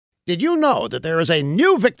Did you know that there is a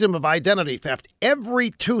new victim of identity theft every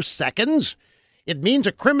 2 seconds? It means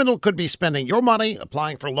a criminal could be spending your money,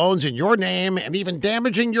 applying for loans in your name, and even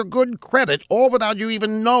damaging your good credit, all without you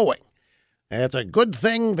even knowing. It's a good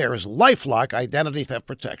thing there's LifeLock identity theft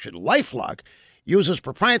protection. LifeLock uses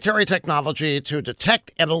proprietary technology to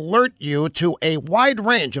detect and alert you to a wide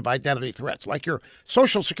range of identity threats, like your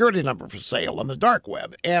social security number for sale on the dark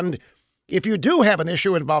web. And if you do have an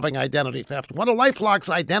issue involving identity theft, one of LifeLock's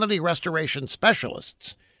identity restoration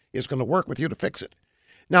specialists is going to work with you to fix it.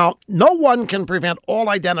 Now, no one can prevent all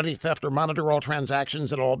identity theft or monitor all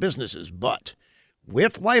transactions at all businesses, but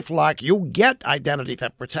with LifeLock, you get identity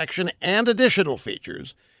theft protection and additional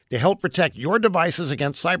features to help protect your devices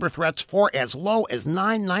against cyber threats for as low as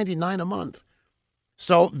 $9.99 a month.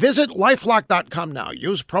 So visit LifeLock.com now.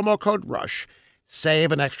 Use promo code RUSH.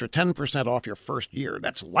 Save an extra 10% off your first year.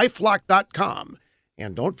 That's LifeLock.com.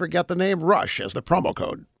 And don't forget the name RUSH as the promo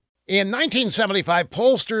code. In 1975,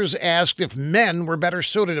 pollsters asked if men were better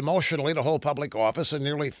suited emotionally to hold public office, and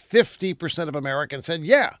nearly 50% of Americans said,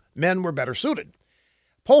 yeah, men were better suited.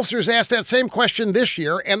 Pollsters asked that same question this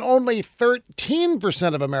year, and only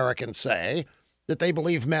 13% of Americans say that they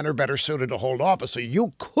believe men are better suited to hold office. So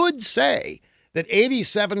you could say that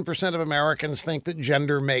 87% of Americans think that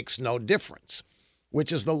gender makes no difference,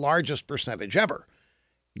 which is the largest percentage ever.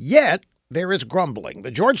 Yet, there is grumbling.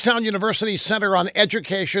 The Georgetown University Center on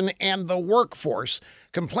Education and the Workforce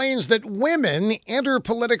complains that women enter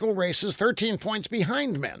political races 13 points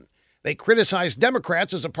behind men. They criticize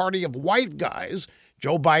Democrats as a party of white guys.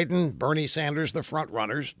 Joe Biden, Bernie Sanders, the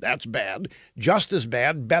frontrunners. That's bad. Just as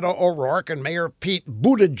bad, Beto O'Rourke and Mayor Pete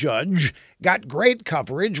Buttigieg got great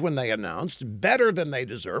coverage when they announced, better than they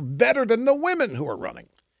deserve, better than the women who are running.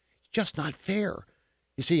 It's just not fair.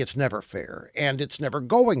 You see, it's never fair, and it's never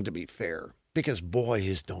going to be fair, because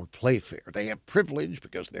boys don't play fair. They have privilege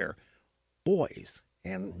because they're boys,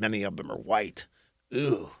 and many of them are white.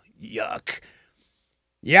 Ooh, yuck.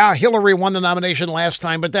 Yeah, Hillary won the nomination last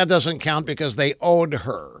time, but that doesn't count because they owed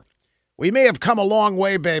her. We may have come a long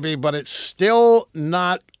way, baby, but it's still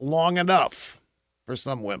not long enough for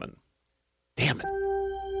some women. Damn it.